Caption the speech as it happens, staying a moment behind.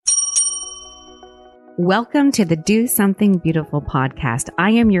Welcome to the Do Something Beautiful podcast.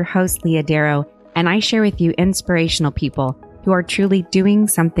 I am your host, Leah Darrow, and I share with you inspirational people who are truly doing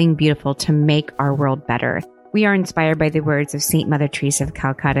something beautiful to make our world better. We are inspired by the words of Saint Mother Teresa of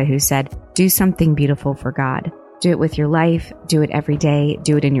Calcutta, who said, do something beautiful for God. Do it with your life, do it every day,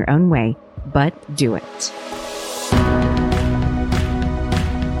 do it in your own way, but do it.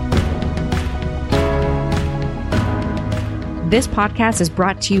 This podcast is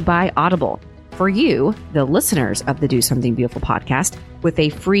brought to you by Audible. For you, the listeners of the Do Something Beautiful podcast, with a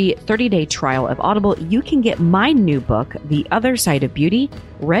free 30-day trial of Audible, you can get my new book, The Other Side of Beauty,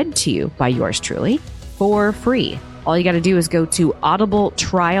 read to you by yours truly for free. All you got to do is go to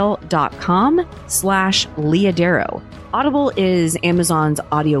audibletrial.com/Leah Darrow. Audible is Amazon's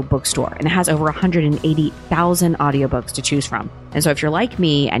audio bookstore, and it has over 180,000 audiobooks to choose from. And so if you're like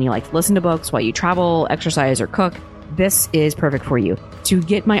me and you like to listen to books while you travel, exercise, or cook, this is perfect for you. To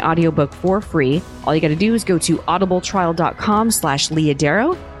get my audiobook for free, all you got to do is go to audibletrial.com/Leah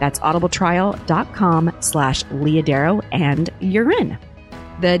Darrow. That's audibletrial.com/Leah Darrow, and you're in.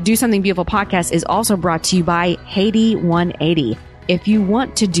 The Do Something Beautiful podcast is also brought to you by Haiti 180. If you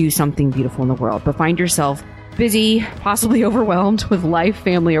want to do something beautiful in the world, but find yourself busy, possibly overwhelmed with life,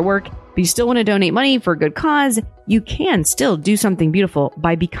 family, or work, but you still want to donate money for a good cause, you can still do something beautiful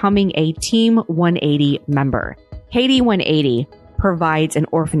by becoming a Team 180 member. Haiti 180 provides an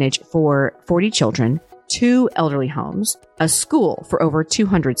orphanage for 40 children, 2 elderly homes, a school for over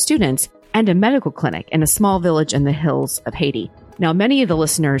 200 students, and a medical clinic in a small village in the hills of Haiti. Now, many of the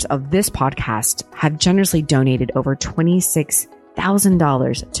listeners of this podcast have generously donated over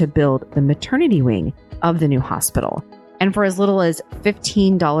 $26,000 to build the maternity wing of the new hospital. And for as little as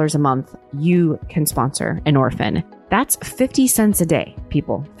 $15 a month, you can sponsor an orphan. That's 50 cents a day,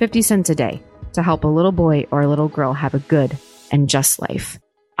 people, 50 cents a day to help a little boy or a little girl have a good and just life.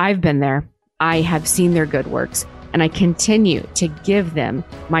 I've been there. I have seen their good works, and I continue to give them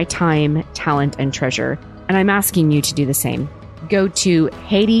my time, talent, and treasure. And I'm asking you to do the same. Go to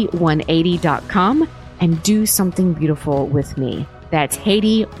Haiti180.com and do something beautiful with me. That's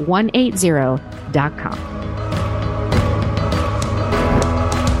Haiti180.com.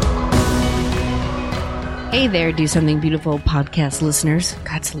 Hey there, Do Something Beautiful podcast listeners.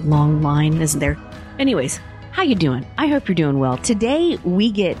 God, it's a long line, isn't there? Anyways, how you doing? I hope you're doing well. Today, I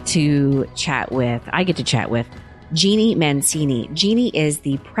get to chat with Jeannie Mancini. Jeannie is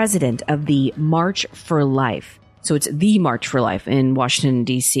the president of the March for Life. So it's the March for Life in Washington,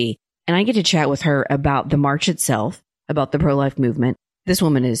 D.C. And I get to chat with her about the march itself, about the pro-life movement. This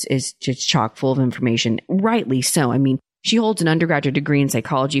woman is just chock full of information, rightly so. I mean, she holds an undergraduate degree in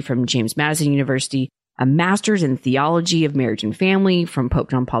psychology from James Madison University, a master's in theology of marriage and family from Pope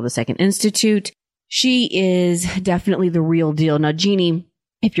John Paul II Institute. She is definitely the real deal. Now, Jeannie,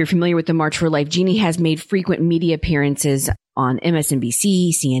 if you're familiar with the March for Life, Jeannie has made frequent media appearances on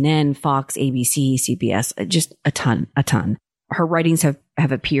MSNBC, CNN, Fox, ABC, CBS, just a ton. Her writings have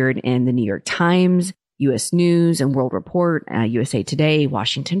appeared in the New York Times, U.S. News and World Report, USA Today,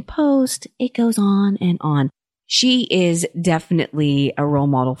 Washington Post. It goes on and on. She is definitely a role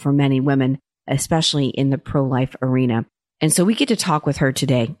model for many women, especially in the pro-life arena. And so we get to talk with her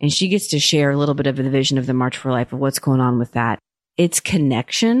today, and she gets to share a little bit of the vision of the March for Life, of what's going on with that. Its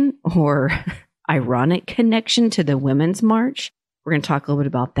connection, or ironic connection, to the Women's March. We're going to talk a little bit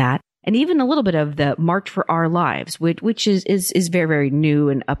about that. And even a little bit of the March for Our Lives, which is very, very new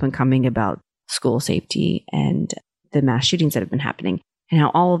and up and coming, about school safety and the mass shootings that have been happening, and how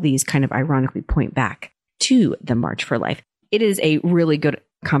all of these kind of ironically point back to the March for Life. It is a really good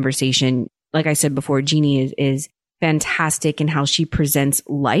conversation. Like I said before, Jeannie is fantastic in how she presents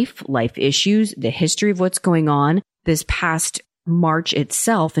life issues, the history of what's going on. This past March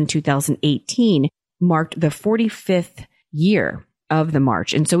itself in 2018 marked the 45th year of the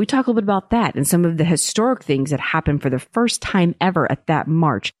march. And so we talk a little bit about that and some of the historic things that happened for the first time ever at that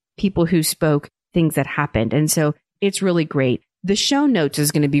march, people who spoke, things that happened. And so it's really great. The show notes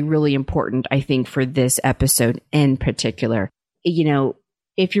is going to be really important, I think, for this episode in particular. You know,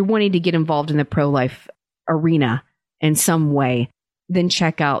 if you're wanting to get involved in the pro-life arena in some way, then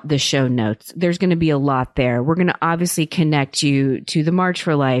check out the show notes. There's going to be a lot there. We're going to obviously connect you to the March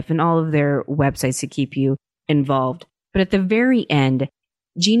for Life and all of their websites to keep you involved. But at the very end,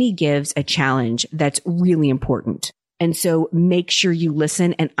 Jeannie gives a challenge that's really important. And so make sure you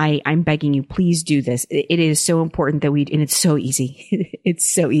listen. And I'm begging you, please do this. It is so important that and it's so easy.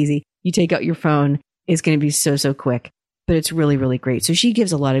 It's so easy. You take out your phone. It's going to be so quick, but it's really, really great. So she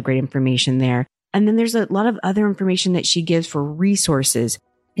gives a lot of great information there. And then there's a lot of other information that she gives for resources,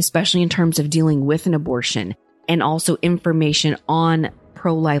 especially in terms of dealing with an abortion, and also information on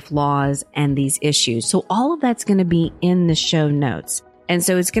pro-life laws and these issues. So all of that's going to be in the show notes. And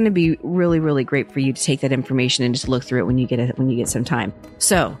so it's going to be really, really great for you to take that information and just look through it when you get some time.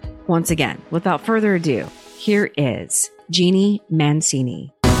 So once again, without further ado, here is Jeannie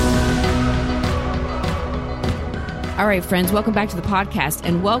Mancini. All right, friends, welcome back to the podcast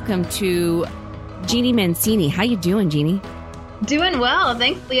and welcome to Jeannie Mancini. How you doing, Jeannie? Doing well.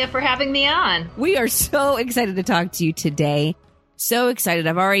 Thanks, Leah, for having me on. We are so excited to talk to you today. So excited.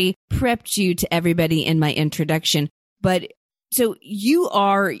 I've already prepped you to everybody in my introduction. But so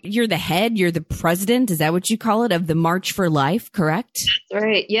you're the head, you're the president, is that what you call it, of the March for Life, correct? That's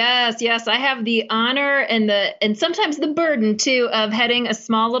right. Yes. I have the honor and sometimes the burden, too, of heading a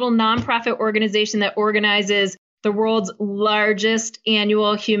small little nonprofit organization that organizes the world's largest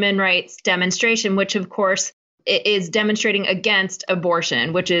annual human rights demonstration, which, of course, is demonstrating against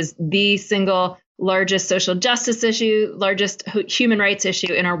abortion, which is the single largest social justice issue, largest human rights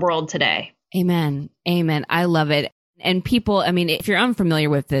issue in our world today. Amen. I love it. And people, I mean, if you're unfamiliar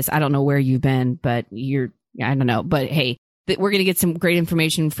with this, I don't know where you've been, but I don't know. But hey, we're going to get some great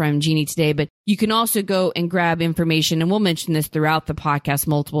information from Jeannie today, but you can also go and grab information. And we'll mention this throughout the podcast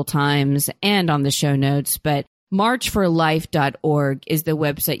multiple times and on the show notes, but marchforlife.org is the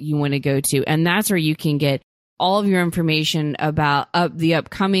website you want to go to. And that's where you can get all of your information about the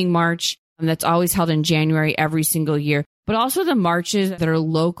upcoming march that's always held in January every single year, but also the marches that are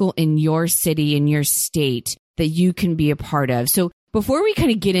local in your city, in your state that you can be a part of. So before we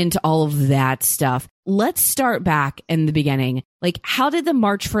kind of get into all of that stuff, let's start back in the beginning. Like, how did the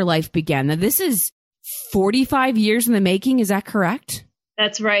March for Life begin? Now, this is 45 years in the making. Is that correct?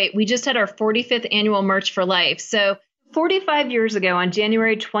 That's right. We just had our 45th annual March for Life. So 45 years ago, on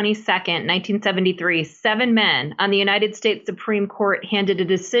January 22nd, 1973, 7 men on the United States Supreme Court handed a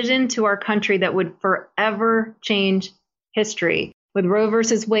decision to our country that would forever change history with Roe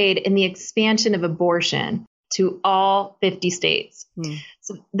versus Wade and the expansion of abortion to all 50 states.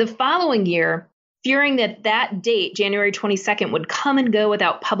 So the following year, fearing that date, January 22nd, would come and go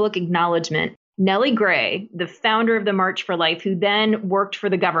without public acknowledgement, Nellie Gray, the founder of the March for Life, who then worked for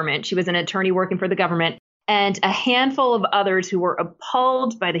the government, she was an attorney working for the government, and a handful of others who were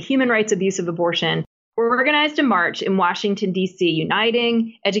appalled by the human rights abuse of abortion, organized a march in Washington, D.C.,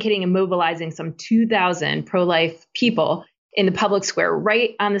 uniting, educating, and mobilizing some 2,000 pro-life people in the public square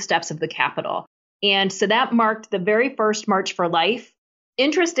right on the steps of the Capitol. And so that marked the very first March for Life.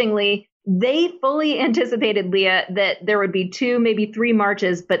 Interestingly, they fully anticipated, Leah, that there would be 2, maybe 3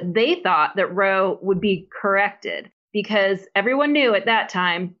 marches, but they thought that Roe would be corrected because everyone knew at that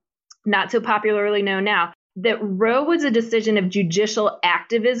time, not so popularly known now, that Roe was a decision of judicial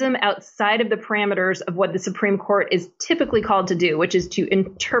activism outside of the parameters of what the Supreme Court is typically called to do, which is to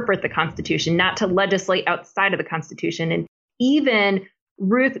interpret the Constitution, not to legislate outside of the Constitution. And even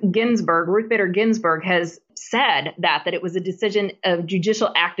Ruth Bader Ginsburg has said that it was a decision of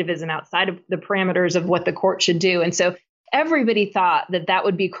judicial activism outside of the parameters of what the court should do. And so everybody thought that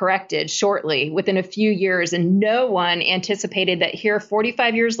would be corrected shortly within a few years. And no one anticipated that here,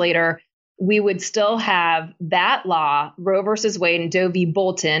 45 years later, we would still have that law, Roe versus Wade and Doe v.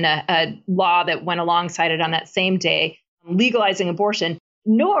 Bolton, a law that went alongside it on that same day, legalizing abortion.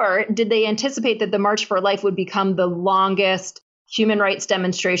 Nor did they anticipate that the March for Life would become the largest human rights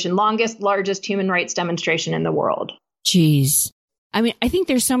demonstration in the world. Jeez. I mean, I think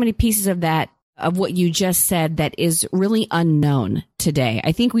there's so many pieces of that, of what you just said, that is really unknown today.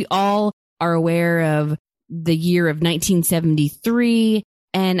 I think we all are aware of the year of 1973.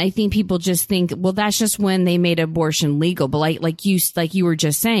 And I think people just think, well, that's just when they made abortion legal. But like you were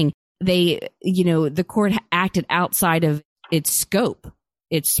just saying, the court acted outside of its scope,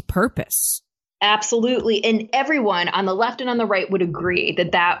 its purpose. Absolutely. And everyone on the left and on the right would agree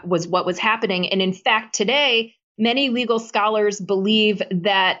that was what was happening. And in fact, today, many legal scholars believe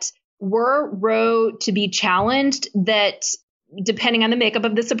that were Roe to be challenged, that depending on the makeup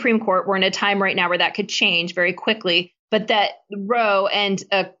of the Supreme Court, we're in a time right now where that could change very quickly, but that Roe and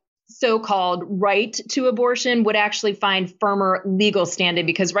a so-called right to abortion would actually find firmer legal standing,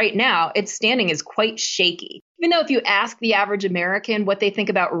 because right now its standing is quite shaky. Even though if you ask the average American what they think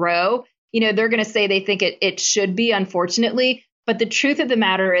about Roe, they're going to say they think it should be, unfortunately. But the truth of the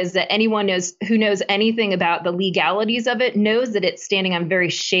matter is that anyone who knows anything about the legalities of it knows that it's standing on very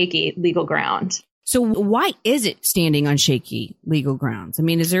shaky legal ground. So why is it standing on shaky legal grounds? I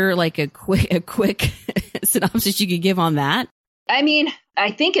mean, is there like a quick synopsis you could give on that? I mean,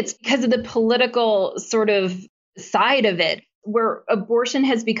 I think it's because of the political sort of side of it, where abortion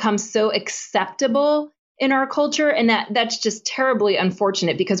has become so acceptable in our culture. And that's just terribly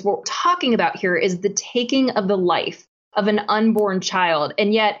unfortunate, because what we're talking about here is the taking of the life of an unborn child.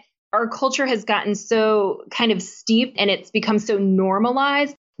 And yet our culture has gotten so kind of steeped and it's become so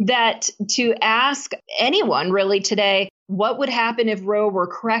normalized that to ask anyone really today, what would happen if Roe were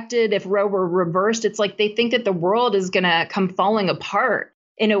corrected, if Roe were reversed? It's like they think that the world is going to come falling apart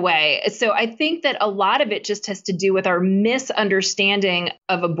in a way. So I think that a lot of it just has to do with our misunderstanding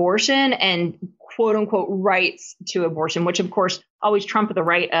of abortion and quote unquote rights to abortion, which of course always trump the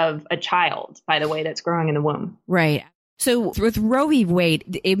right of a child, by the way, that's growing in the womb. Right. So with Roe v. Wade,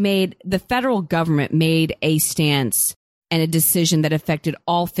 the federal government made a stance and a decision that affected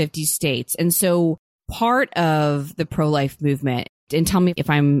all 50 states. And so part of the pro-life movement, and tell me if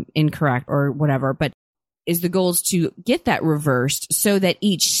I'm incorrect or whatever, but is the goal is to get that reversed so that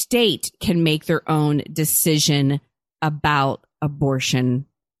each state can make their own decision about abortion.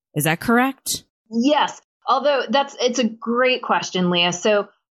 Is that correct? Yes. Although it's a great question, Leah. So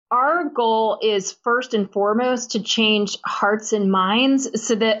our goal is first and foremost to change hearts and minds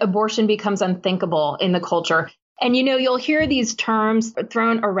so that abortion becomes unthinkable in the culture. And, you'll hear these terms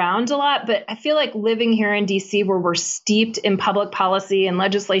thrown around a lot, but I feel like living here in DC, where we're steeped in public policy and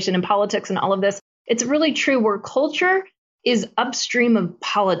legislation and politics and all of this, it's really true where culture is upstream of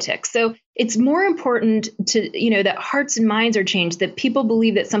politics. So it's more important to, that hearts and minds are changed, that people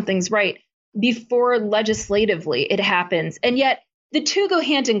believe that something's right before legislatively it happens. And yet the two go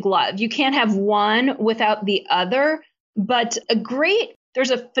hand in glove. You can't have one without the other. But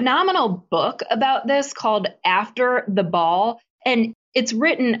there's a phenomenal book about this called After the Ball. And it's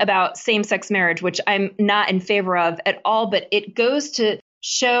written about same-sex marriage, which I'm not in favor of at all. But it goes to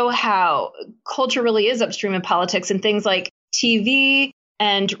show how culture really is upstream in politics and things like TV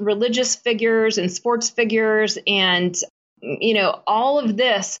and religious figures and sports figures. And, all of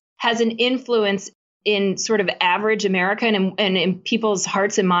this has an influence in sort of average America and in people's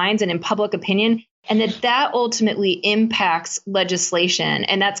hearts and minds and in public opinion. And that ultimately impacts legislation.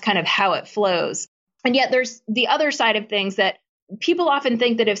 And that's kind of how it flows. And yet there's the other side of things that people often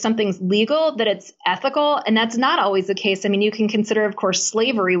think that if something's legal, that it's ethical. And that's not always the case. I mean, you can consider, of course,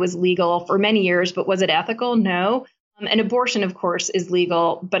 slavery was legal for many years, but was it ethical? No. And abortion, of course, is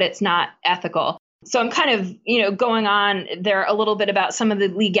legal, but it's not ethical. So I'm kind of, going on there a little bit about some of the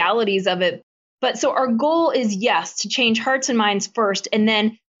legalities of it. But so our goal is, yes, to change hearts and minds first. And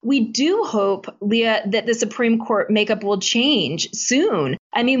then we do hope, Leah, that the Supreme Court makeup will change soon.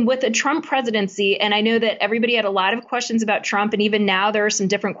 I mean, with a Trump presidency, and I know that everybody had a lot of questions about Trump, and even now there are some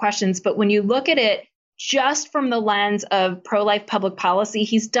different questions. But when you look at it just from the lens of pro-life public policy,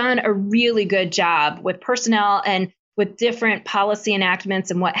 he's done a really good job with personnel and with different policy enactments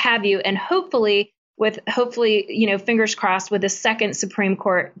and what have you. And hopefully, fingers crossed, with a second Supreme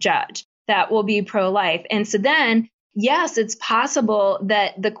Court judge that will be pro-life. And so then, yes, it's possible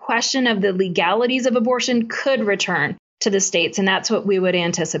that the question of the legalities of abortion could return to the states. And that's what we would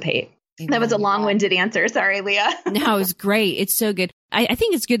anticipate. That was a long-winded answer. Sorry, Leah. No, it was great. It's so good. I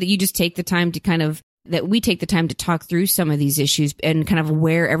think it's good that you just take the time to that we take the time to talk through some of these issues and kind of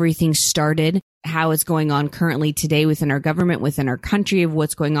where everything started, how it's going on currently today within our government, within our country, of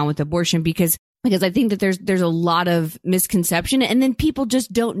what's going on with abortion, because I think that there's a lot of misconception and then people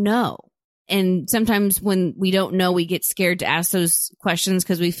just don't know. And sometimes when we don't know, we get scared to ask those questions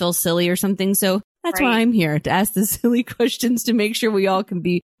because we feel silly or something. So that's why I'm here, to ask the silly questions to make sure we all can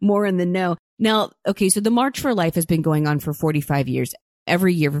be more in the know. Now, okay, so the March for Life has been going on for 45 years.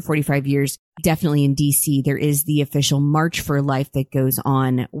 Every year for 45 years, definitely in DC, there is the official March for Life that goes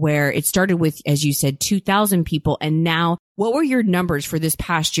on, where it started with, as you said, 2,000 people. And now, what were your numbers for this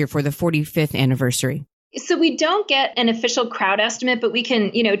past year for the 45th anniversary? So we don't get an official crowd estimate, but we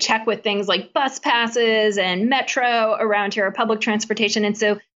can, check with things like bus passes and metro around here, or public transportation. And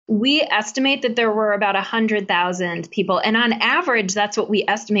so we estimate that there were about 100,000 people. And on average, that's what we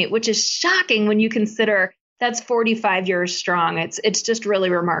estimate, which is shocking when you consider that's 45 years strong. It's just really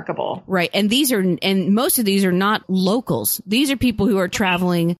remarkable. Right. And most of these are not locals. These are people who are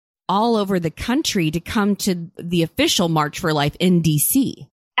traveling all over the country to come to the official March for Life in DC.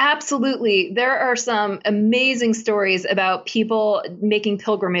 Absolutely. There are some amazing stories about people making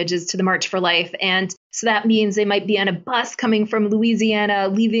pilgrimages to the March for Life. And so that means they might be on a bus coming from Louisiana,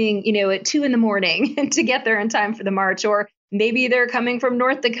 leaving, at 2 a.m. to get there in time for the march. Or maybe they're coming from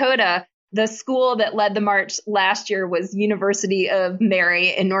North Dakota. The school that led the march last year was University of Mary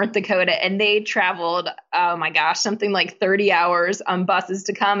in North Dakota. And they traveled, oh my gosh, something like 30 hours on buses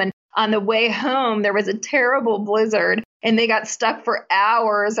to come. And on the way home, there was a terrible blizzard. And they got stuck for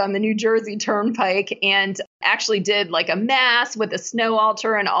hours on the New Jersey Turnpike and actually did like a mass with a snow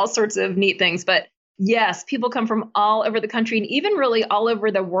altar and all sorts of neat things. But Yes, people come from all over the country and even really all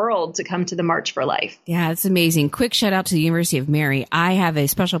over the world to come to the March for Life. Yeah, it's amazing. Quick shout out to the University of Mary. I have a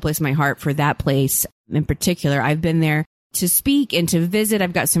special place in my heart for that place in particular. I've been there to speak and to visit.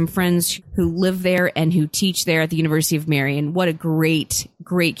 I've got some friends who live there and who teach there at the University of Mary. And what a great,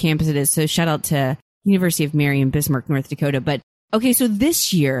 great campus it is. So shout out to University of Mary in Bismarck, North Dakota. But okay, so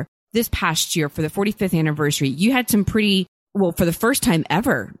this past year for the 45th anniversary, you had some for the first time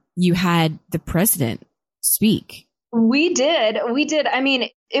ever, you had the president speak. We did. I mean,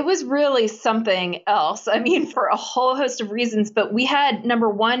 it was really something else. I mean, for a whole host of reasons, but we had number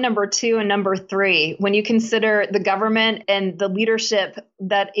 1, number 2, and number 3. When you consider the government and the leadership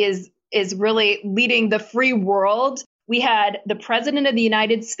that is really leading the free world, we had the president of the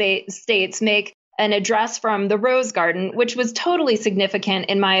United States make an address from the Rose Garden, which was totally significant,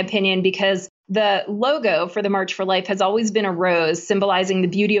 in my opinion, because the logo for the March for Life has always been a rose, symbolizing the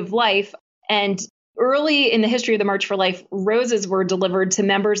beauty of life. And early in the history of the March for Life, roses were delivered to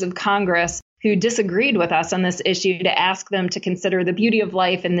members of Congress who disagreed with us on this issue to ask them to consider the beauty of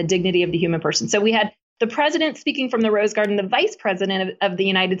life and the dignity of the human person. So we had the president speaking from the Rose Garden, the vice president of the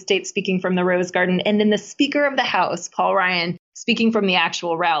United States speaking from the Rose Garden, and then the Speaker of the House, Paul Ryan, speaking from the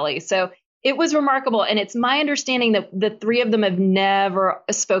actual rally. So it was remarkable. And it's my understanding that the 3 of them have never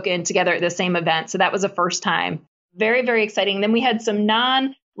spoken together at the same event. So that was the first time. Very, very exciting. Then we had some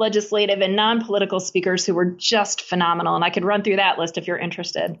non-legislative and non-political speakers who were just phenomenal. And I could run through that list if you're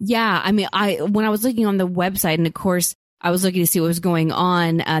interested. Yeah. I mean, when I was looking on the website, and of course, I was looking to see what was going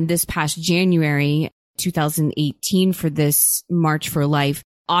on this past January 2018 for this March for Life.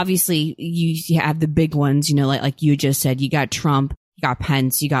 Obviously, you have the big ones, like you just said, you got Trump. You got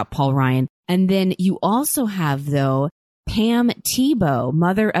Pence, you got Paul Ryan. And then you also have, though, Pam Tebow,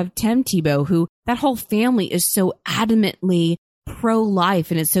 mother of Tim Tebow, who that whole family is so adamantly pro-life.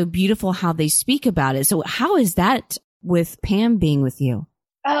 And it's so beautiful how they speak about it. So how is that with Pam being with you?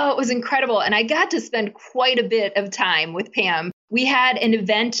 Oh, it was incredible. And I got to spend quite a bit of time with Pam. We had an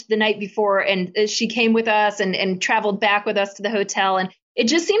event the night before, and she came with us and traveled back with us to the hotel. And it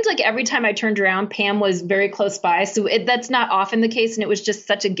just seems like every time I turned around, Pam was very close by. So that's not often the case. And it was just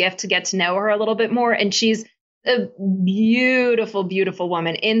such a gift to get to know her a little bit more. And she's a beautiful, beautiful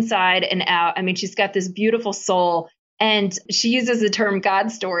woman inside and out. I mean, she's got this beautiful soul. And she uses the term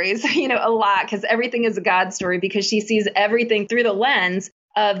God stories, a lot, because everything is a God story, because she sees everything through the lens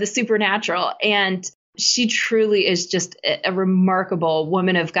of the supernatural. And she truly is just a remarkable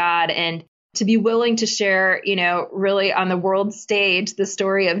woman of God. And to be willing to share, really on the world stage, the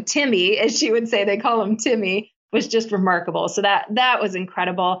story of Timmy, as she would say, they call him Timmy, was just remarkable. So that was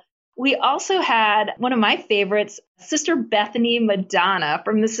incredible. We also had one of my favorites, Sister Bethany Madonna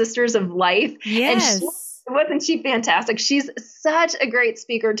from the Sisters of Life. Yes. And wasn't she fantastic? She's such a great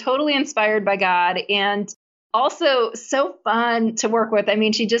speaker, totally inspired by God, and also so fun to work with. I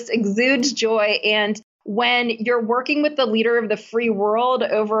mean, she just exudes joy. And when you're working with the leader of the free world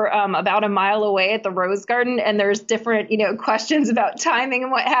over about a mile away at the Rose Garden, and there's different, questions about timing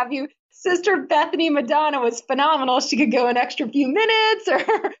and what have you, Sister Bethany Madonna was phenomenal. She could go an extra few minutes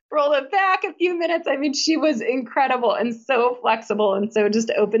or roll it back a few minutes. I mean, she was incredible and so flexible and so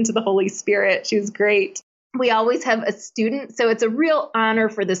just open to the Holy Spirit. She was great. We always have a student. So it's a real honor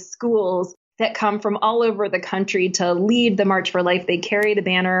for the schools that come from all over the country to lead the March for Life. They carry the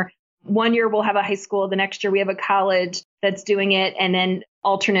banner. One year we'll have a high school. The next year we have a college that's doing it. And then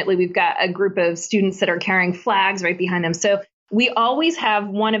alternately, we've got a group of students that are carrying flags right behind them. So we always have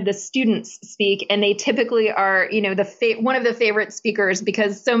one of the students speak, and they typically are, one of the favorite speakers,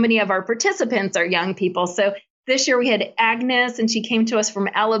 because so many of our participants are young people. So this year we had Agnes, and she came to us from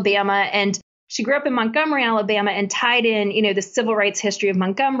Alabama, and she grew up in Montgomery, Alabama, and tied in, the civil rights history of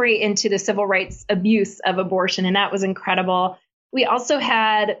Montgomery into the civil rights abuse of abortion. And that was incredible. We also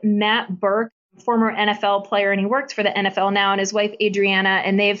had Matt Burke, former NFL player, and he works for the NFL now, and his wife, Adriana,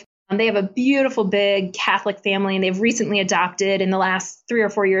 and they have a beautiful, big Catholic family, and they've recently adopted, in the last 3 or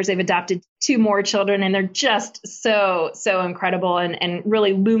 4 years, they've adopted 2 more children, and they're just so, so incredible and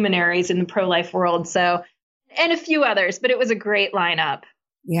really luminaries in the pro-life world. So, and a few others, but it was a great lineup.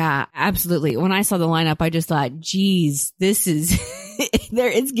 Yeah, absolutely. When I saw the lineup, I just thought, geez, this is,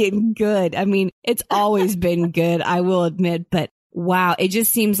 it's getting good. I mean, it's always been good, I will admit, but wow, it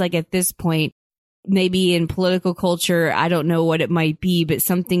just seems like at this point, maybe in political culture, I don't know what it might be, but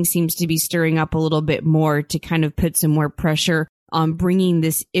something seems to be stirring up a little bit more to kind of put some more pressure on bringing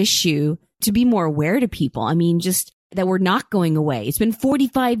this issue to be more aware to people. I mean, just that we're not going away. It's been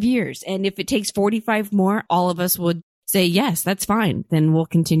 45 years. And if it takes 45 more, all of us would say, yes, that's fine. Then we'll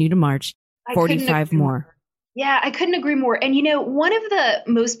continue to march 45 more. Yeah, I couldn't agree more. And one of the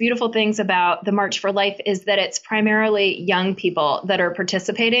most beautiful things about the March for Life is that it's primarily young people that are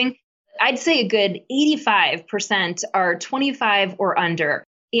participating. I'd say a good 85% are 25 or under.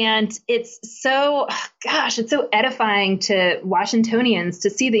 And it's so, it's so edifying to Washingtonians to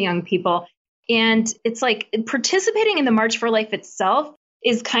see the young people. And it's like participating in the March for Life itself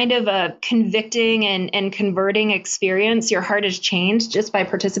is kind of a convicting and converting experience. Your heart is changed just by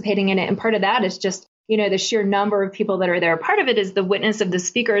participating in it. And part of that is just, the sheer number of people that are there. Part of it is the witness of the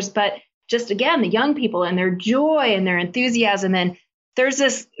speakers, but just again, the young people and their joy and their enthusiasm. And there's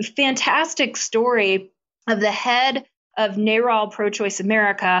this fantastic story of the head of NARAL Pro-Choice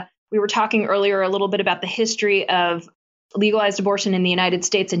America. We were talking earlier a little bit about the history of legalized abortion in the United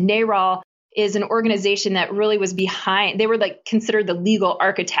States, and NARAL is an organization that really was behind, they were like considered the legal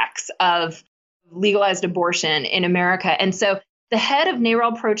architects of legalized abortion in America. And so the head of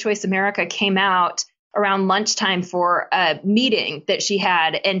NARAL Pro-Choice America came out around lunchtime for a meeting that she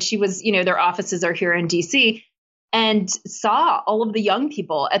had. And she was, their offices are here in DC, and saw all of the young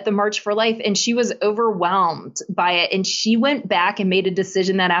people at the March for Life. And she was overwhelmed by it. And she went back and made a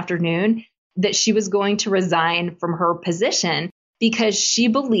decision that afternoon that she was going to resign from her position because she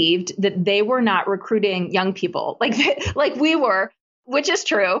believed that they were not recruiting young people like we were, which is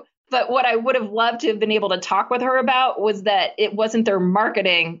true. But what I would have loved to have been able to talk with her about was that it wasn't their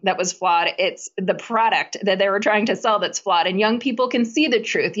marketing that was flawed. It's the product that they were trying to sell that's flawed. And young people can see the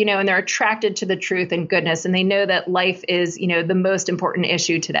truth, and they're attracted to the truth and goodness. And they know that life is, the most important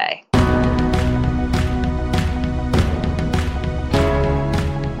issue today.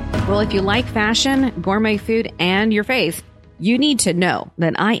 Well, if you like fashion, gourmet food, and your faith, you need to know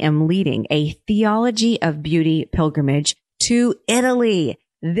that I am leading a Theology of Beauty pilgrimage to Italy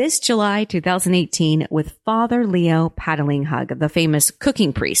this July 2018 with Father Leo Paddlinghug, the famous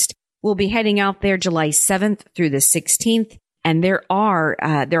cooking priest. We'll be heading out there July 7th through the 16th, and there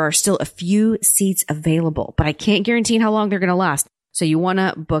are still a few seats available, but I can't guarantee how long they're going to last, so you want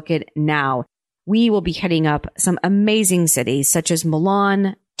to book it now. We will be heading up some amazing cities such as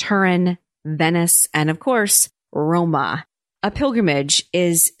Milan, Turin, Venice, and of course, Roma. A pilgrimage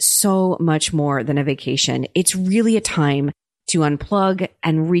is so much more than a vacation. It's really a time to unplug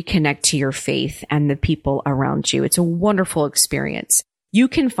and reconnect to your faith and the people around you. It's a wonderful experience. You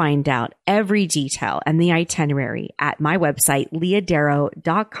can find out every detail and the itinerary at my website,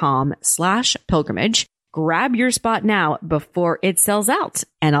 leahdarrow.com/pilgrimage. Grab your spot now before it sells out,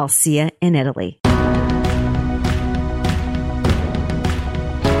 and I'll see you in Italy.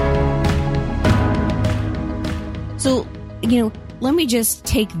 So, let me just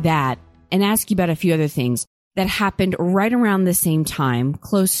take that and ask you about a few other things that happened right around the same time,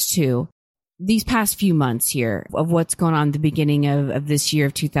 close to these past few months here of what's going on at the beginning of this year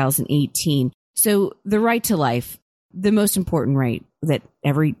of 2018. So the right to life, the most important right that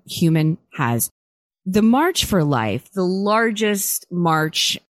every human has. The March for Life, the largest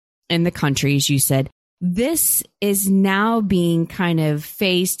march in the country, as you said, this is now being kind of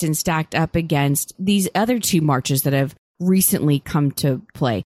faced and stacked up against these other two marches that have recently come to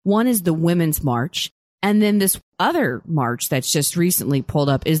play. One is the Women's March. And then this other march that's just recently pulled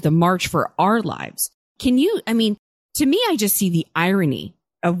up is the March for Our Lives. To me, I just see the irony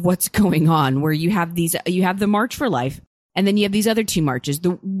of what's going on where you have the March for Life, and then you have these other two marches,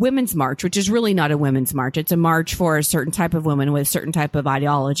 the Women's March, which is really not a women's march. It's a march for a certain type of women with a certain type of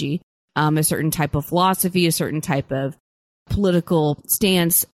ideology, a certain type of philosophy, a certain type of political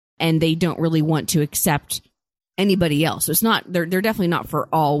stance, and they don't really want to accept anybody else. So it's not, they're definitely not for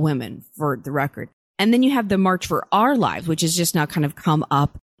all women, for the record. And then you have the March for Our Lives, which has just now kind of come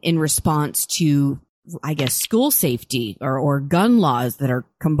up in response to, I guess, school safety or gun laws that are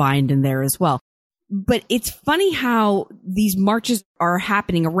combined in there as well. But it's funny how these marches are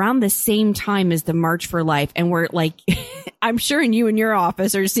happening around the same time as the March for Life. And we're like, I'm sure you in your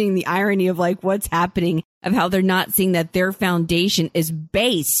office are seeing the irony of like what's happening, of how they're not seeing that their foundation is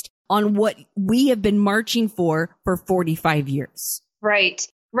based on what we have been marching for 45 years. Right.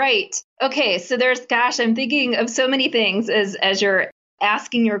 Right. Okay. So I'm thinking of so many things as you're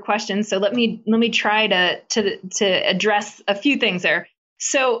asking your questions. So let me try to address a few things there.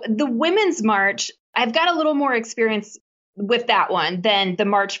 So the Women's March, I've got a little more experience with that one than the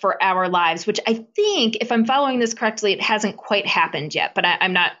March for Our Lives, which I think, if I'm following this correctly, it hasn't quite happened yet, but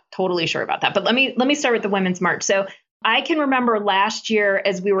I'm not totally sure about that. But let me start with the Women's March. So I can remember last year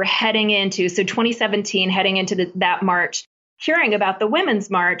as we were heading into, 2017, heading into that March, hearing about the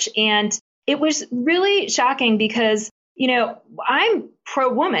Women's March. And it was really shocking because, I'm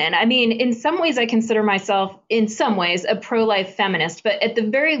pro-woman. I mean, in some ways, I consider myself, in some ways, a pro-life feminist. But at the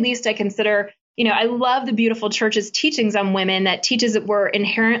very least, I consider I love the beautiful church's teachings on women that teaches that we're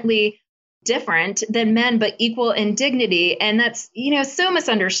inherently different than men, but equal in dignity. And that's, so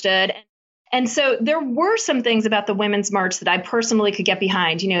misunderstood. And so there were some things about the Women's March that I personally could get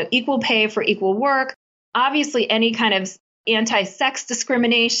behind, equal pay for equal work, obviously any kind of anti-sex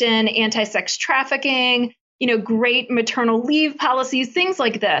discrimination, anti-sex trafficking, great maternal leave policies, things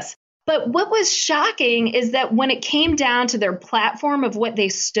like this. But what was shocking is that when it came down to their platform of what they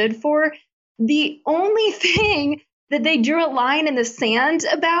stood for, the only thing that they drew a line in the sand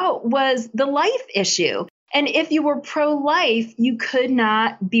about was the life issue. And if you were pro-life, you could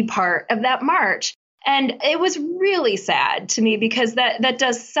not be part of that march. And it was really sad to me because that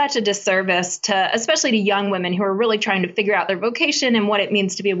does such a disservice to, especially to young women who are really trying to figure out their vocation and what it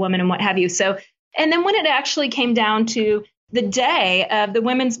means to be a woman and what have you. So, and then when it actually came down to the day of the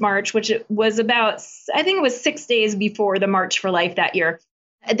Women's March, which was about, I think it was 6 days before the March for Life that year,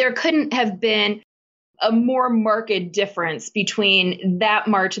 there couldn't have been a more marked difference between that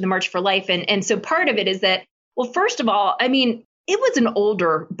march and the March for Life. And so part of it is that, well, first of all, I mean, it was an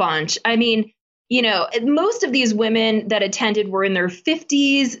older bunch. I mean, most of these women that attended were in their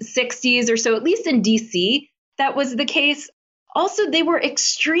 50s, 60s or so, at least in DC, that was the case. Also, they were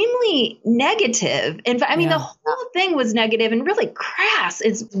extremely negative. And I mean, the whole thing was negative and really crass,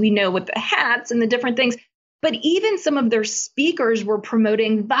 as we know, with the hats and the different things. But even some of their speakers were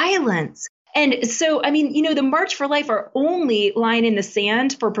promoting violence. And so, I mean, the March for Life, our only line in the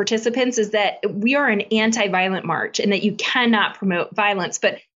sand for participants is that we are an anti-violent march and that you cannot promote violence.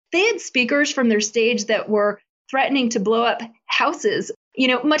 But they had speakers from their stage that were threatening to blow up houses,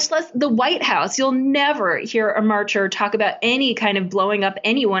 much less the White House. You'll never hear a marcher talk about any kind of blowing up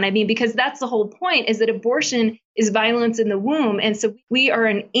anyone. I mean, because that's the whole point, is that abortion is violence in the womb. And so we are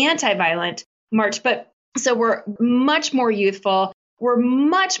an anti-violent march. But so we're much more youthful. We're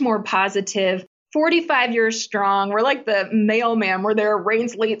much more positive, 45 years strong. We're like the mailman where there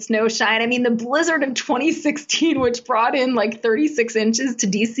rains late, snow shine. I mean, the blizzard of 2016, which brought in like 36 inches to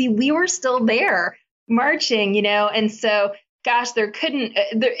DC, we were still there marching, And so, gosh, they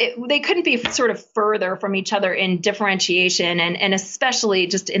couldn't be sort of further from each other in differentiation and especially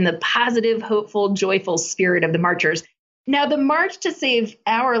just in the positive, hopeful, joyful spirit of the marchers. Now, the March to Save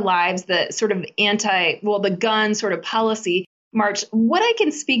Our Lives, the sort of the gun sort of policy march, what I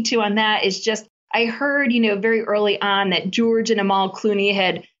can speak to on that is just, I heard, very early on that George and Amal Clooney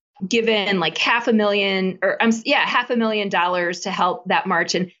had given like $500,000 to help that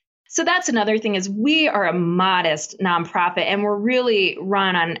march. And so that's another thing is we are a modest nonprofit and we're really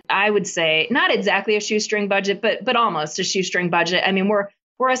run on, I would say, not exactly a shoestring budget, but almost a shoestring budget. I mean, we're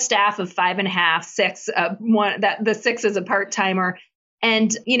a staff of 5.5, 6, the 6 is a part-timer.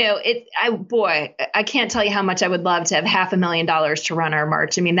 And, I can't tell you how much I would love to have $500,000 to run our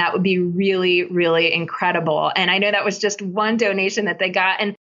march. I mean, that would be really, really incredible. And I know that was just one donation that they got.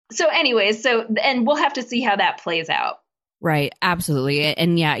 And so anyways, and we'll have to see how that plays out. Right. Absolutely.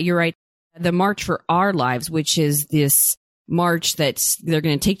 And yeah, you're right. The March for Our Lives, which is this march that they're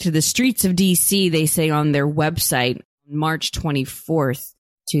going to take to the streets of DC, they say on their website, March 24th,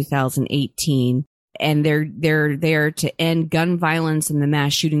 2018. And they're there to end gun violence and the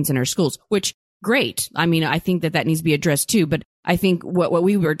mass shootings in our schools, which great. I mean, I think that needs to be addressed too. But I think what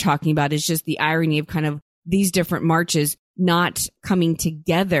we were talking about is just the irony of kind of these different marches not coming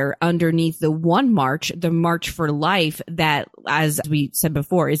together underneath the one march, the March for Life, that, as we said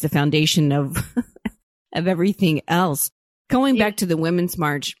before, is the foundation of of everything else. Going back to the Women's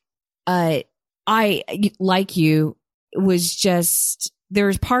March, I, like you, was just,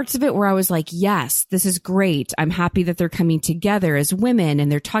 there's parts of it where I was like, yes, this is great. I'm happy that they're coming together as women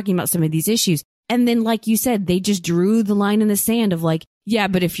and they're talking about some of these issues. And then, like you said, they just drew the line in the sand of like, yeah,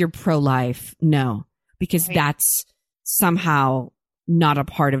 but if you're pro-life, no, because that's somehow not a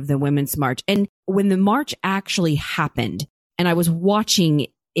part of the Women's March. And when the march actually happened and I was watching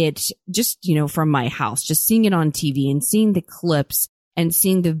it just, from my house, just seeing it on TV and seeing the clips and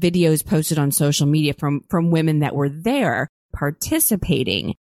seeing the videos posted on social media from women that were there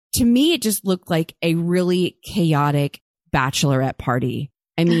participating, to me, it just looked like a really chaotic bachelorette party.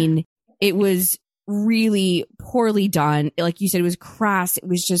 I mean, it was really poorly done. Like you said, it was crass. It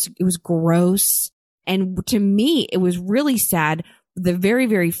was gross. And to me, it was really sad. The very,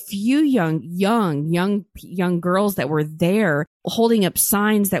 very few young girls that were there holding up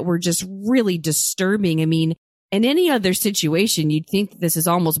signs that were just really disturbing. I mean, in any other situation, you'd think that this is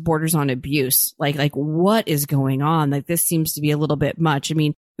almost borders on abuse. Like what is going on? Like this seems to be a little bit much. I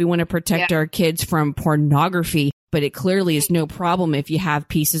mean, we want to protect our kids from pornography, but it clearly is no problem if you have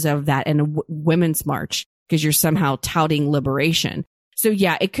pieces of that in a women's march because you're somehow touting liberation. So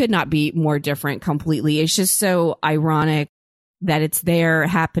yeah, it could not be more different completely. It's just so ironic that it's there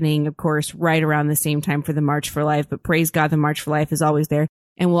happening, of course, right around the same time for the March for Life. But praise God, the March for Life is always there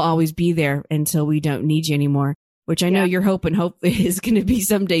and will always be there until we don't need you anymore, which I know you're hoping is going to be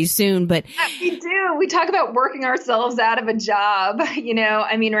someday soon. But we do. We talk about working ourselves out of a job,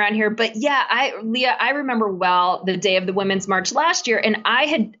 around here. But yeah, Leah, I remember well the day of the Women's March last year. And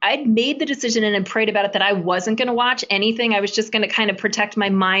I'd made the decision and had prayed about it that I wasn't going to watch anything. I was just going to kind of protect my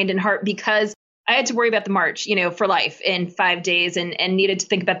mind and heart because I had to worry about the march, for life in 5 days and needed to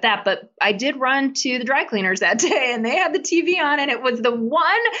think about that. But I did run to the dry cleaners that day and they had the TV on. And it was the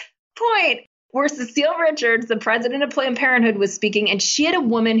one point where Cecile Richards, the president of Planned Parenthood, was speaking. And she had a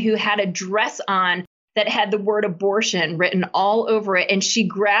woman who had a dress on that had the word abortion written all over it. And she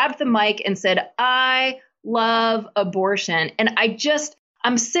grabbed the mic and said, "I love abortion." And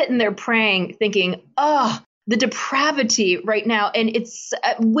I'm sitting there praying, thinking, oh, the depravity right now. And it's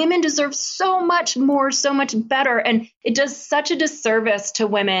women deserve so much more, so much better. And it does such a disservice to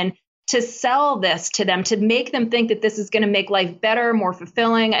women to sell this to them, to make them think that this is going to make life better, more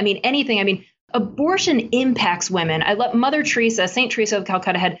fulfilling. Anything. Abortion impacts women. I love Mother Teresa, St. Teresa of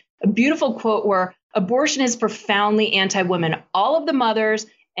Calcutta had a beautiful quote where abortion is profoundly anti-women. All of the mothers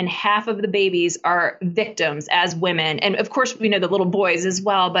and half of the babies are victims as women. And of course, we know the little boys as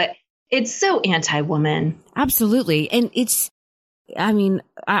well, but it's so anti-woman. Absolutely. And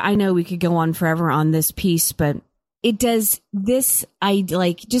I know we could go on forever on this piece, but it does this. I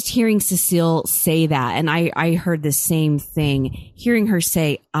like just hearing Cecile say that. And I heard the same thing, hearing her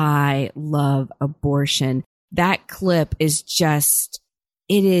say, "I love abortion." That clip is just,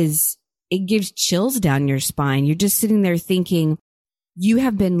 it gives chills down your spine. You're just sitting there thinking, you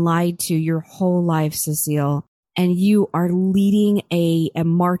have been lied to your whole life, Cecile, and you are leading a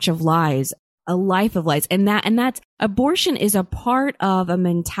march of lies, a life of lies. And that's abortion is a part of a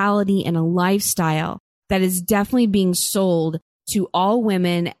mentality and a lifestyle that is definitely being sold to all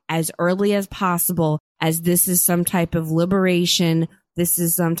women as early as possible, as this is some type of liberation. This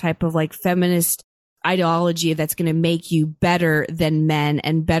is some type of like feminist ideology that's going to make you better than men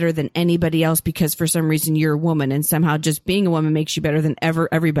and better than anybody else because for some reason you're a woman and somehow just being a woman makes you better than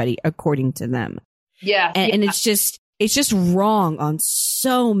everybody according to them. Yeah. And it's just wrong on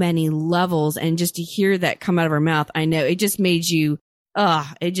so many levels. And just to hear that come out of her mouth, I know it just made you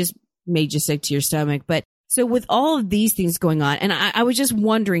sick to your stomach. But so with all of these things going on, and I was just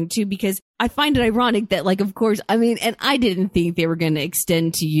wondering too, because I find it ironic that like, of course, and I didn't think they were going to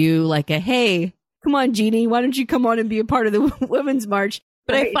extend to you like hey, come on, Jeannie, why don't you come on and be a part of the Women's March?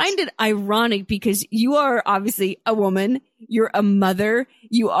 But right. I find it ironic because you are obviously a woman. You're a mother.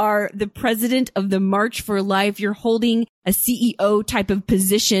 You are the president of the March for Life. You're holding a CEO type of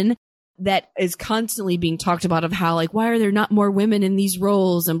position that is constantly being talked about of how like, why are there not more women in these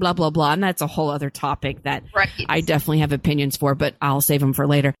roles and blah, blah, blah. And that's a whole other topic that I definitely have opinions for, but I'll save them for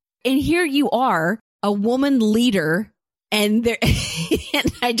later. And here you are, a woman leader. And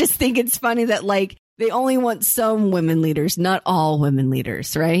and I just think it's funny that like they only want some women leaders, not all women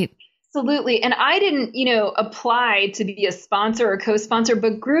leaders, right? Absolutely. And I didn't, apply to be a sponsor or co-sponsor,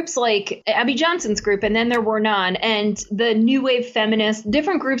 but groups like Abby Johnson's group, and then there were none, and the New Wave Feminists,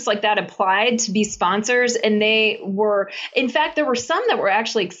 different groups like that applied to be sponsors. And they were, in fact, there were some that were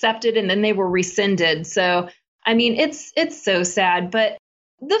actually accepted and then they were rescinded. So, it's so sad. But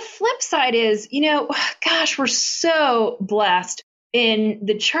the flip side is, we're so blessed in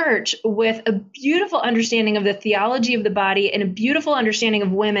the church with a beautiful understanding of the theology of the body and a beautiful understanding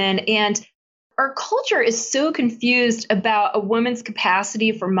of women. And our culture is so confused about a woman's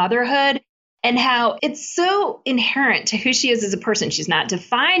capacity for motherhood and how it's so inherent to who she is as a person. She's not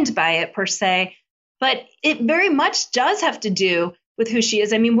defined by it per se, but it very much does have to do with who she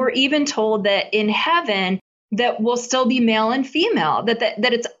is. We're even told that in heaven, that will still be male and female, that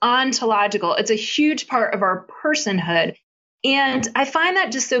it's ontological. It's a huge part of our personhood. And I find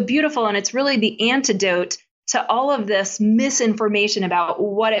that just so beautiful. And it's really the antidote to all of this misinformation about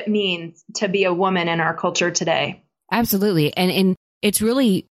what it means to be a woman in our culture today. Absolutely. And it's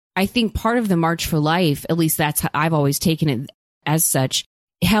really, I think part of the March for Life, at least that's how I've always taken it as such,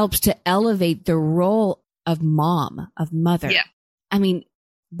 helps to elevate the role of mom, of mother. Yeah.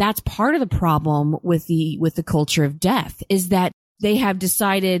 That's part of the problem with the culture of death, is that they have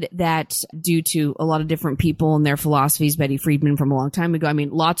decided that due to a lot of different people and their philosophies, Betty Friedman from a long time ago,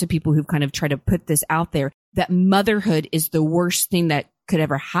 lots of people who've kind of tried to put this out there, that motherhood is the worst thing that could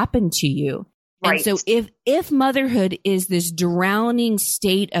ever happen to you. Right. And so if motherhood is this drowning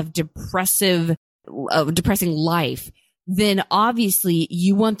state of depressing life, then obviously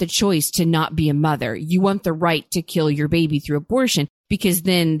you want the choice to not be a mother. You want the right to kill your baby through abortion, because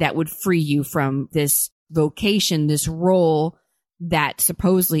then that would free you from this vocation, this role that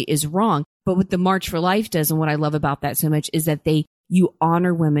supposedly is wrong. But what the March for Life does, and what I love about that so much, is that you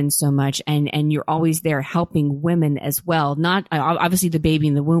honor women so much, and you're always there helping women as well. Not obviously the baby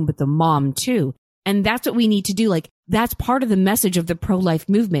in the womb, but the mom too. And that's what we need to do. Like, that's part of the message of the pro-life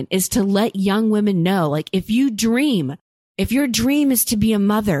movement, is to let young women know, like, if your dream is to be a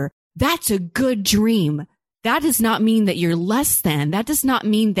mother, that's a good dream. That does not mean that you're less than. That does not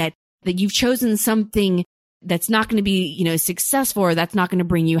mean that you've chosen something that's not going to be, successful, or that's not going to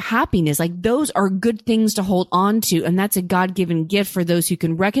bring you happiness. Like, those are good things to hold on to. And that's a God-given gift for those who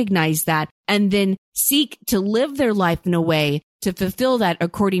can recognize that and then seek to live their life in a way to fulfill that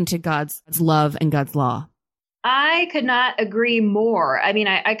according to God's love and God's law. I could not agree more. I mean,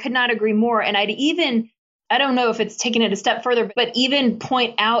 I could not agree more. And I don't know if it's taking it a step further, but even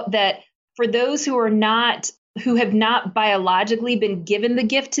point out that for those who have not biologically been given the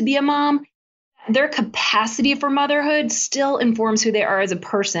gift to be a mom, their capacity for motherhood still informs who they are as a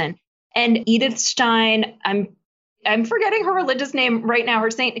person. And Edith Stein, I'm forgetting her religious name right now,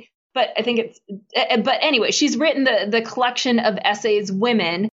 her saint, but I think but anyway, she's written the collection of essays,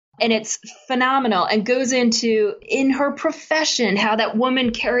 Women, and it's phenomenal, and goes into, in her profession, how that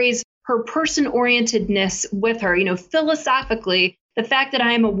woman carries her person-orientedness with her. Philosophically, the fact that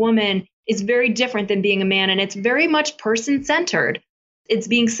I am a woman is very different than being a man, and it's very much person-centered. It's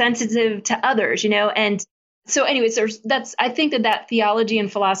being sensitive to others, and so anyways, I think that theology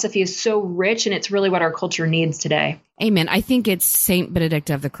and philosophy is so rich, and it's really what our culture needs today. Amen. I think it's Saint Benedict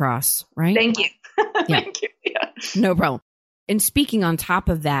of the Cross, right? Thank you. Yeah. Thank you. Yeah. No problem. And speaking on top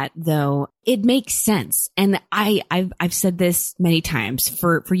of that, though, it makes sense. And I've said this many times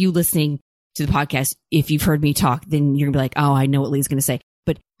for you listening to the podcast. If you've heard me talk, then you're gonna be like, oh, I know what Lee's going to say.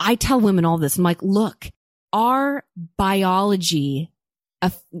 But I tell women all this. I'm like, look, our biology,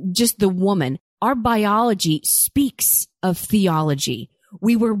 just the woman, our biology speaks of theology.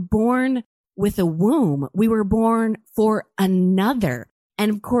 We were born with a womb. We were born for another.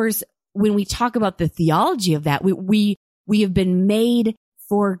 And of course, when we talk about the theology of that, we have been made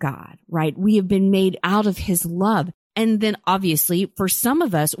for God, right? We have been made out of his love. And then obviously for some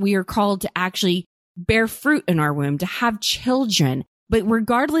of us, we are called to actually bear fruit in our womb, to have children. But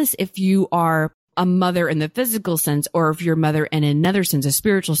regardless if you are a mother in the physical sense, or if you're a mother in another sense, a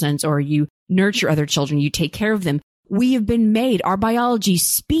spiritual sense, or you nurture other children, you take care of them. We have been made. Our biology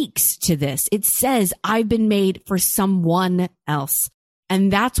speaks to this. It says, I've been made for someone else.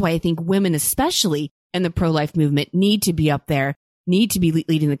 And that's why I think women, especially in the pro-life movement, need to be up there, need to be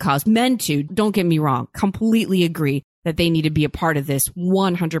leading the cause. Men too, don't get me wrong, completely agree that they need to be a part of this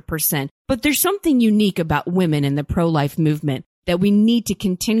 100%. But there's something unique about women in the pro-life movement that we need to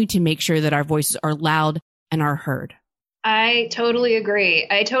continue to make sure that our voices are loud and are heard. I totally agree.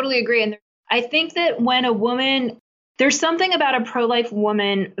 And I think that when a woman, there's something about a pro-life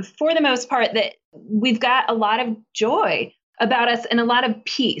woman, for the most part, that we've got a lot of joy about us and a lot of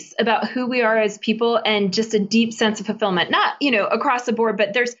peace about who we are as people, and just a deep sense of fulfillment, not, across the board,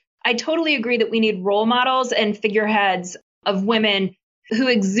 but I totally agree that we need role models and figureheads of women who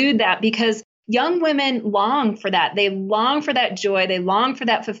exude that, because young women long for that. They long for that joy. They long for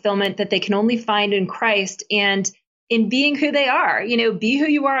that fulfillment that they can only find in Christ and in being who they are. Be who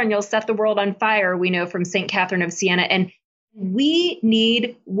you are and you'll set the world on fire, we know from St. Catherine of Siena. And we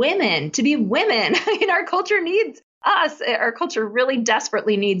need women to be women. Our culture needs us. Our culture really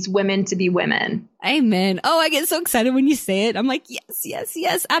desperately needs women to be women. Amen. Oh, I get so excited when you say it. I'm like,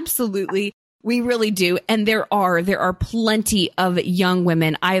 yes, absolutely. We really do. And there are plenty of young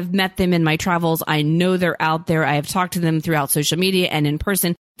women. I have met them in my travels. I know they're out there. I have talked to them throughout social media and in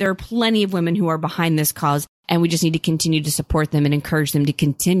person. There are plenty of women who are behind this cause, and we just need to continue to support them and encourage them to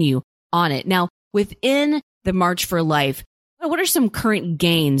continue on it. Now, within the March for Life, what are some current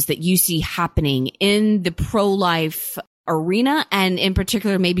gains that you see happening in the pro-life arena, and in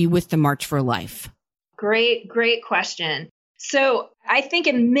particular, maybe with the March for Life? Great question. So I think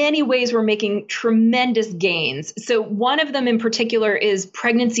in many ways we're making tremendous gains. So one of them in particular is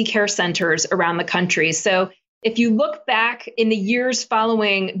pregnancy care centers around the country. So if you look back in the years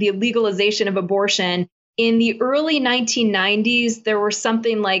following the legalization of abortion, in the early 1990s, there were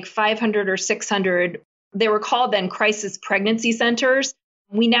something like 500 or 600. They were called then crisis pregnancy centers.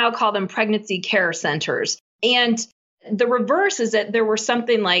 We now call them pregnancy care centers. And the reverse is that there were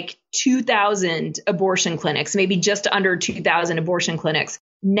something like 2,000 abortion clinics, maybe just under 2,000 abortion clinics.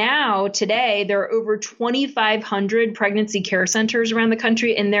 Now, today, there are over 2,500 pregnancy care centers around the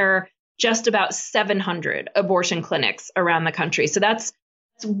country, and there are just about 700 abortion clinics around the country. So that's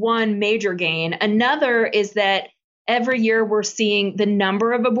one major gain. Another is that every year we're seeing the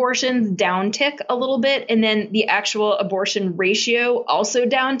number of abortions downtick a little bit, and then the actual abortion ratio also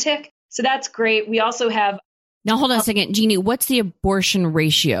downtick. So that's great. We also have... Now, hold on a second, Jeannie, what's the abortion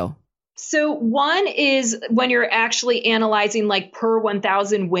ratio? So one is when you're actually analyzing like per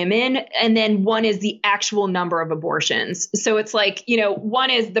 1,000 women, and then one is the actual number of abortions. So it's like,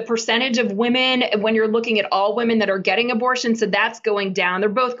 one is the percentage of women when you're looking at all women that are getting abortions. So that's going down. They're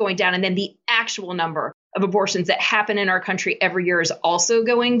both going down. And then the actual number of abortions that happen in our country every year is also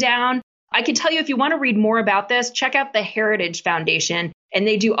going down. I can tell you, if you want to read more about this, check out the Heritage Foundation, and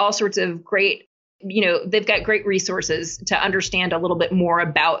they do all sorts of great, they've got great resources to understand a little bit more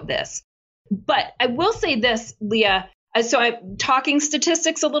about this. But I will say this, Leah, so I'm talking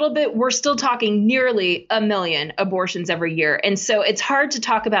statistics a little bit. We're still talking nearly 1 million abortions every year. And so it's hard to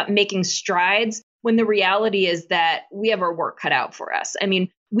talk about making strides when the reality is that we have our work cut out for us. I mean,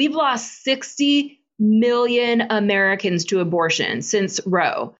 we've lost 60 million Americans to abortion since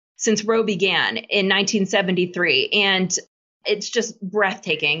Roe began in 1973. And it's just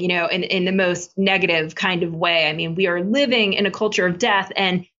breathtaking, in the most negative kind of way. I mean, we are living in a culture of death,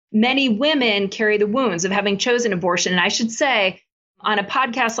 and many women carry the wounds of having chosen abortion. And I should say, on a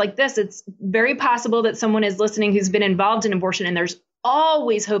podcast like this, it's very possible that someone is listening who's been involved in abortion, and there's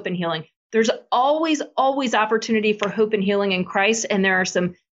always hope and healing. There's always opportunity for hope and healing in Christ. And there are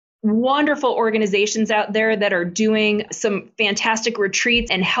some wonderful organizations out there that are doing some fantastic retreats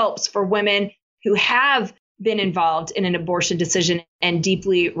and helps for women who have been involved in an abortion decision and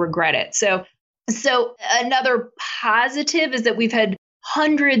deeply regret it. So another positive is that we've had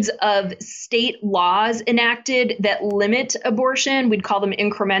hundreds of state laws enacted that limit abortion. We'd call them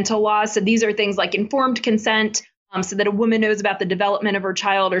incremental laws. So these are things like informed consent, so that a woman knows about the development of her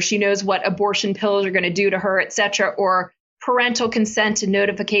child, or she knows what abortion pills are going to do to her, et cetera, or parental consent and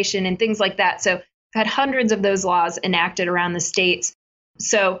notification and things like that. So we've had hundreds of those laws enacted around the states.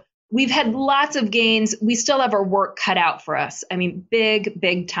 So we've had lots of gains. We still have our work cut out for us. I mean,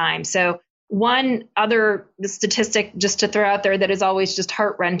 big time. So one other statistic just to throw out there that is always just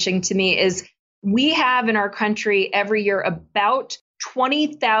heart-wrenching to me is we have in our country every year about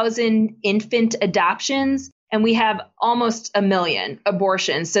 20,000 infant adoptions, and we have almost 1 million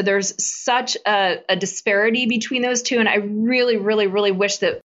abortions. So there's such a disparity between those two. And I really wish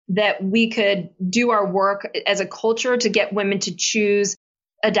that we could do our work as a culture to get women to choose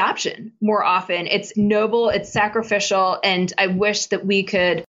adoption more often. It's noble, it's sacrificial, and I wish that we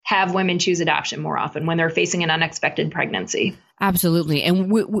could have women choose adoption more often when they're facing an unexpected pregnancy. Absolutely.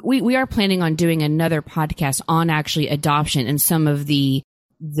 And we are planning on doing another podcast on actually adoption and some of the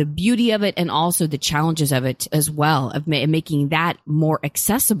beauty of it and also the challenges of it as well, of making that more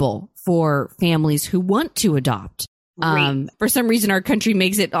accessible for families who want to adopt. For some reason, our country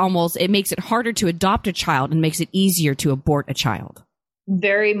makes it harder to adopt a child and makes it easier to abort a child.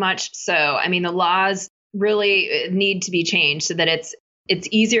 Very much so. I mean, the laws really need to be changed so that it's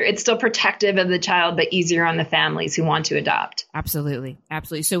easier. It's still protective of the child, but easier on the families who want to adopt. Absolutely.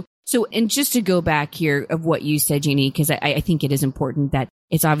 So, and just to go back here of what you said, Jeannie, because I think it is important that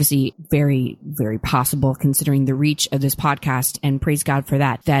it's obviously very, very possible considering the reach of this podcast, and praise God for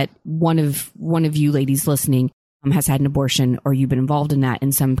that one of you ladies listening has had an abortion, or you've been involved in that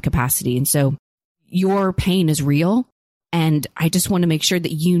in some capacity. And so your pain is real. And I just want to make sure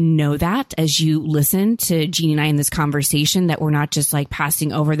that you know that as you listen to Jeannie and I in this conversation, that we're not just like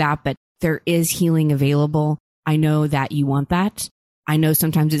passing over that, but there is healing available. I know that you want that. I know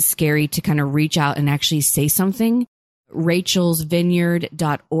sometimes it's scary to kind of reach out and actually say something.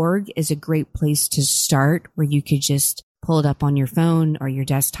 Rachel'sVineyard.org is a great place to start, where you could just pull it up on your phone or your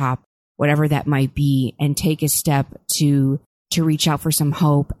desktop, whatever that might be, and take a step to reach out for some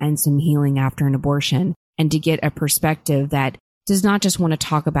hope and some healing after an abortion, and to get a perspective that does not just want to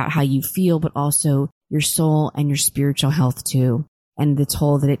talk about how you feel, but also your soul and your spiritual health too, and the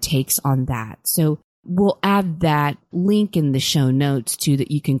toll that it takes on that. So we'll add that link in the show notes too,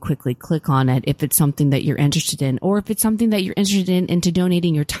 that you can quickly click on it if it's something that you're interested in, or if it's something that you're interested in into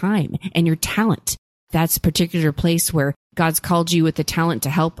donating your time and your talent. That's a particular place where God's called you with the talent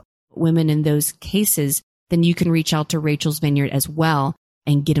to help women in those cases. Then you can reach out to Rachel's Vineyard as well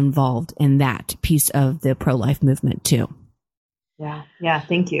and get involved in that piece of the pro-life movement too. Yeah.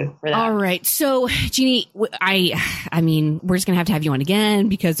 Thank you for that. All right. So Jeannie, I mean, we're just going to have you on again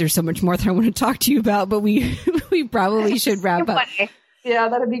because there's so much more that I want to talk to you about, but we probably should wrap up. Yeah,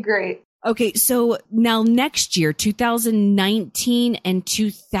 that'd be great. Okay. So now next year, 2019 and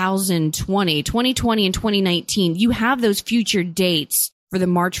 2020 and 2019, you have those future dates for the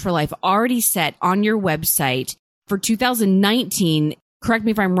March for Life already set on your website. For 2019, correct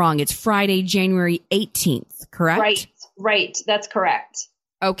me if I'm wrong, it's Friday, January 18th, correct? Right. That's correct.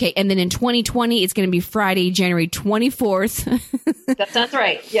 Okay. And then in 2020, it's going to be Friday, January 24th. That sounds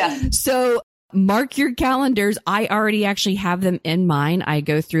right. Yeah. So mark your calendars. I already actually have them in mine. I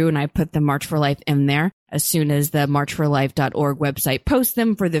go through and I put the March for Life in there as soon as the marchforlife.org website posts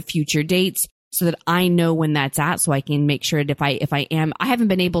them for the future dates so that I know when that's at, so I can make sure that I haven't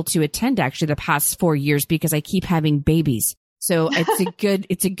been able to attend actually the past 4 years because I keep having babies. So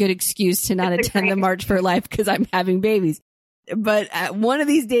it's a good excuse to not attend the March for Life because I'm having babies. But one of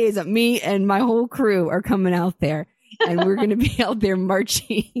these days, me and my whole crew are coming out there and we're going to be out there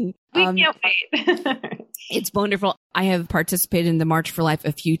marching. We can't wait. It's wonderful. I have participated in the March for Life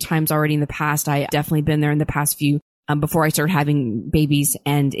a few times already in the past. I definitely been there in the past few before I started having babies.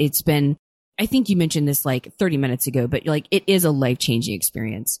 And it's been, I think you mentioned this like 30 minutes ago, but like it is a life-changing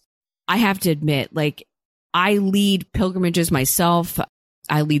experience. I have to admit, like I lead pilgrimages myself.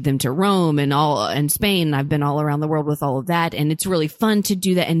 I lead them to Rome and Spain. I've been all around the world with all of that. And it's really fun to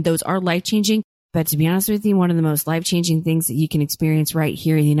do that. And those are life-changing. But to be honest with you, one of the most life-changing things that you can experience right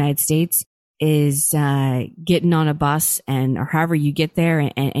here in the United States is getting on a bus or however you get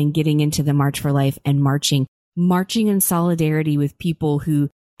there and getting into the March for Life and marching in solidarity with people who,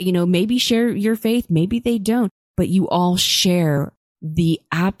 you know, maybe share your faith, maybe they don't, but you all share the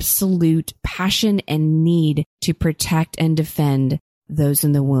absolute passion and need to protect and defend those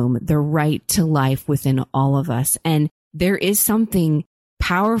in the womb, the right to life within all of us. And there is something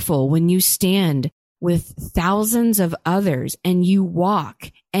powerful when you stand with thousands of others and you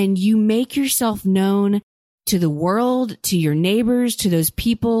walk and you make yourself known to the world, to your neighbors, to those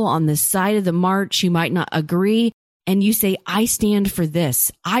people on the side of the march who might not agree. And you say, I stand for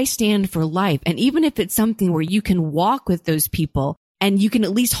this. I stand for life. And even if it's something where you can walk with those people and you can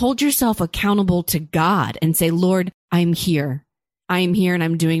at least hold yourself accountable to God and say, Lord, I'm here. I am here and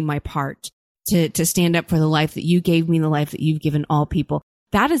I'm doing my part to stand up for the life that you gave me, the life that you've given all people.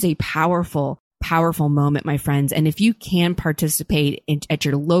 That is a powerful, powerful moment, my friends. And if you can participate at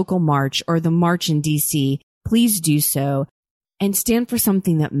your local march or the march in DC, please do so and stand for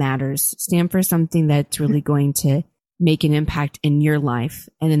something that matters. Stand for something that's really going to make an impact in your life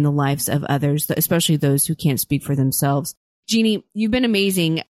and in the lives of others, especially those who can't speak for themselves. Jeannie, you've been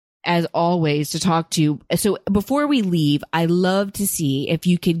amazing as always to talk to. So before we leave, I love to see if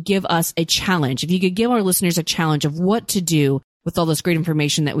you could give us a challenge, if you could give our listeners a challenge of what to do with all this great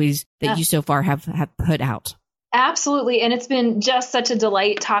information that you so far have put out. Absolutely. And it's been just such a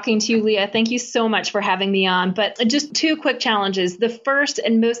delight talking to you, Leah. Thank you so much for having me on. But just 2 quick challenges. The first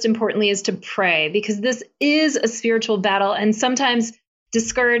and most importantly is to pray, because this is a spiritual battle and sometimes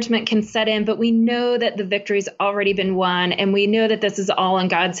discouragement can set in, but we know that the victory's already been won and we know that this is all in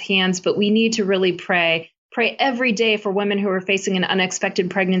God's hands, but we need to really pray. Pray every day for women who are facing an unexpected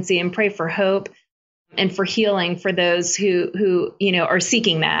pregnancy and pray for hope and for healing for those who are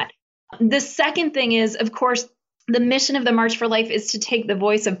seeking that. The second thing is, of course, the mission of the March for Life is to take the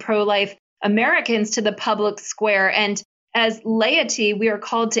voice of pro-life Americans to the public square. And as laity, we are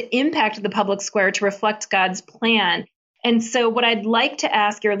called to impact the public square to reflect God's plan. And so what I'd like to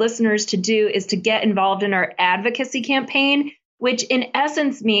ask your listeners to do is to get involved in our advocacy campaign, which in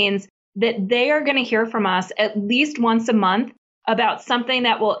essence means that they are going to hear from us at least once a month about something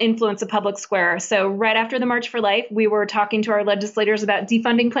that will influence the public square. So right after the March for Life, we were talking to our legislators about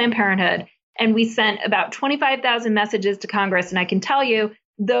defunding Planned Parenthood, and we sent about 25,000 messages to Congress. And I can tell you,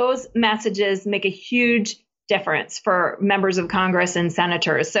 those messages make a huge difference for members of Congress and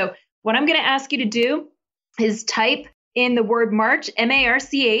senators. So what I'm going to ask you to do is type in the word March,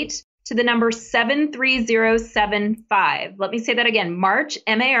 M-A-R-C-H, to the number 73075. Let me say that again, March,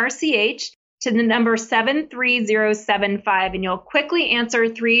 M-A-R-C-H, to the number 73075. And you'll quickly answer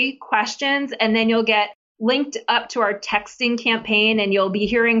 3 questions, and then you'll get linked up to our texting campaign, and you'll be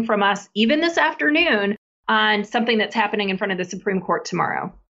hearing from us even this afternoon on something that's happening in front of the Supreme Court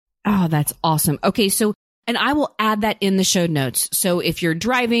tomorrow. Oh, that's awesome. Okay, so, and I will add that in the show notes. So if you're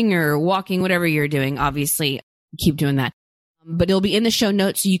driving or walking, whatever you're doing, obviously keep doing that. But it'll be in the show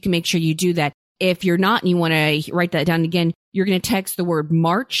notes so you can make sure you do that. If you're not and you want to write that down again, you're going to text the word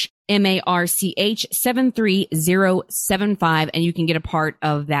March, M-A-R-C-H, 73075, and you can get a part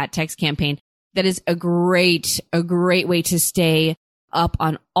of that text campaign. That is a great way to stay up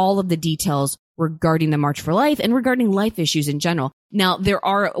on all of the details regarding the March for Life and regarding life issues in general. Now,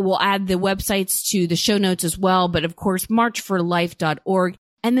 we'll add the websites to the show notes as well, but of course, marchforlife.org.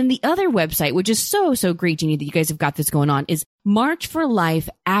 And then the other website, which is so great, Jeannie, that you guys have got this going on, is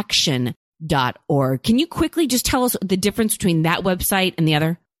marchforlifeaction.org. Can you quickly just tell us the difference between that website and the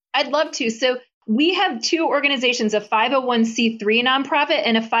other? I'd love to. So we have two organizations, a 501c3 nonprofit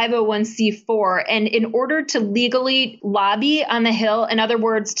and a 501c4. And in order to legally lobby on the Hill, in other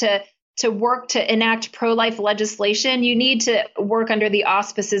words, to work to enact pro-life legislation, you need to work under the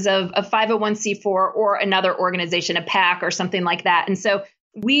auspices of a 501c4 or another organization, a PAC or something like that. And so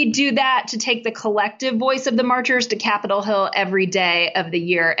we do that to take the collective voice of the marchers to Capitol Hill every day of the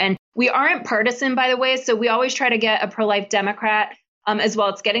year. And we aren't partisan, by the way, so we always try to get a pro-life Democrat as well.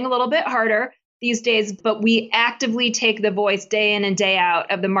 It's getting a little bit harder these days, but we actively take the voice day in and day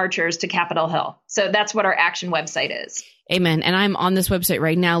out of the marchers to Capitol Hill. So that's what our action website is. Amen. And I'm on this website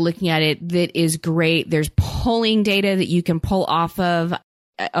right now looking at it. That is great. There's polling data that you can pull off of.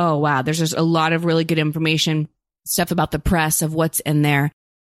 Oh, wow. There's just a lot of really good information, stuff about the press of what's in there.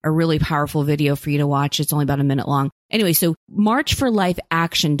 A really powerful video for you to watch. It's only about a minute long. Anyway, so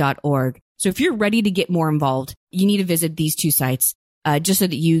marchforlifeaction.org. So if you're ready to get more involved, you need to visit these two sites just so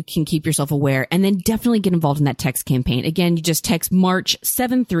that you can keep yourself aware, and then definitely get involved in that text campaign. Again, you just text March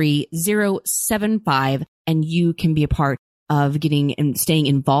 73075 and you can be a part of getting and staying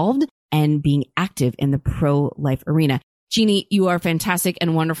involved and being active in the pro-life arena. Jeannie, you are fantastic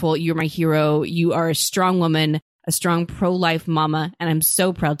and wonderful. You're my hero. You are a strong woman, a strong pro-life mama, and I'm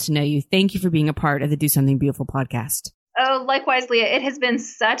so proud to know you. Thank you for being a part of the Do Something Beautiful podcast. Oh, likewise, Leah. It has been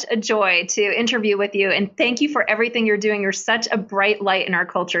such a joy to interview with you, and thank you for everything you're doing. You're such a bright light in our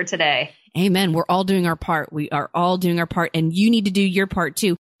culture today. Amen. We're all doing our part. We are all doing our part, and you need to do your part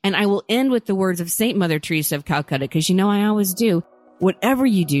too. And I will end with the words of Saint Mother Teresa of Calcutta, because you know I always do. Whatever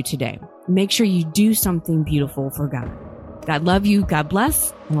you do today, make sure you do something beautiful for God. God love you. God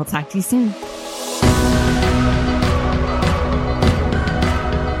bless. And we'll talk to you soon.